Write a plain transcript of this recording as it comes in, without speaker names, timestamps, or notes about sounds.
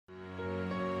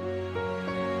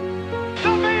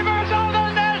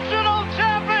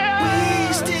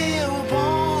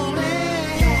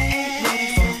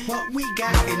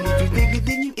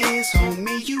is,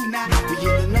 homie, you not. We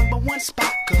in the #1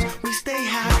 spot, cause we stay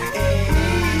high.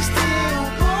 And still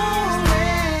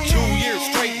ballin'. 2 years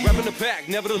straight, reppin' the pack,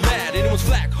 never the lad. Anyone's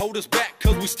flack, hold us back,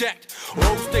 cause we stacked.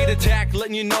 Roll state attack,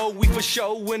 letting you know we for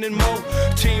sure winning more.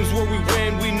 Teams where we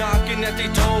win, we knocking at they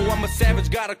door. I'm a savage,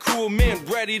 got a crew of men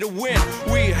ready to win.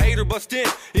 We hater bust in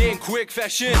quick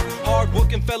fashion. Hard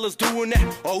working fellas doing that.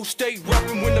 Oh, stay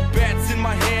reppin' when the bat's in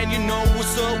my hand, you know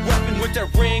it's a weapon. With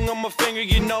that ring on my finger,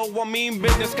 you know I mean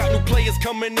business. Got new players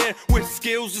coming in with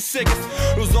skills the sickest.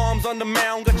 Those arms on the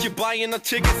mound got you buying the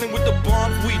tickets. And with the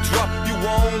bombs we drop, you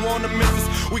won't wanna miss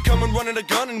us. We coming running a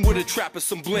gun and with a trap and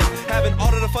some blink. Having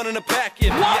all of the fun in the pack.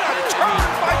 What a turn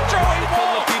by Joey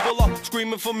Ball! People are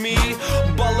screaming for me.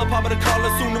 Baller popping the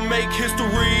collar soon to make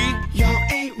history. Y'all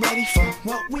ain't ready for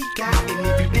what we got. And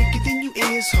if you think it, then you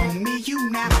is, homie, you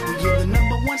not. We in the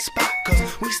 #1 spot, cause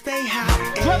we stay high.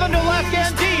 Driven to left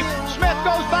and deep. Smith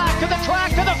goes back to the track,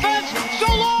 to the fence. So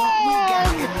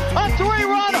long! A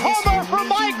 3-run homer for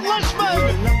Mike Lishman. We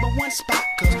in the #1 spot,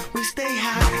 cause we stay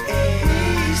high.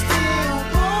 And still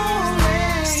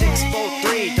ballin'.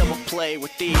 6-4-3, double play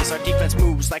with these. Our defense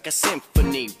moves like a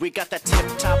symphony. We got that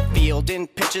tip-top field,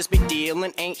 and pitches be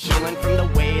dealing, ain't healing from the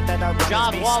way that our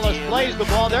John Wallace plays the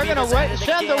ball. They're going to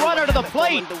send the runner to the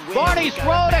plate. Barney's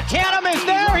throw to Canham is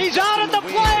there. He's out at the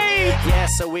plate. Yeah,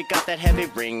 so we got that heavy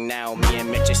ring now. Me and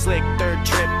Mitchie slick, third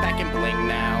trip back in bling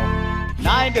now.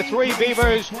 9-3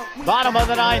 Beavers, bottom of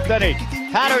the 9th inning.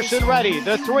 Patterson ready,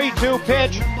 the 3-2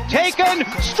 pitch, taken,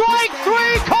 strike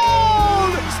 3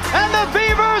 called! And the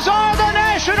Beavers are the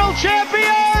national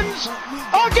champions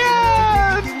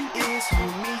again!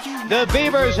 The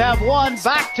Beavers have won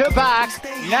back-to-back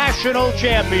national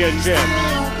championships.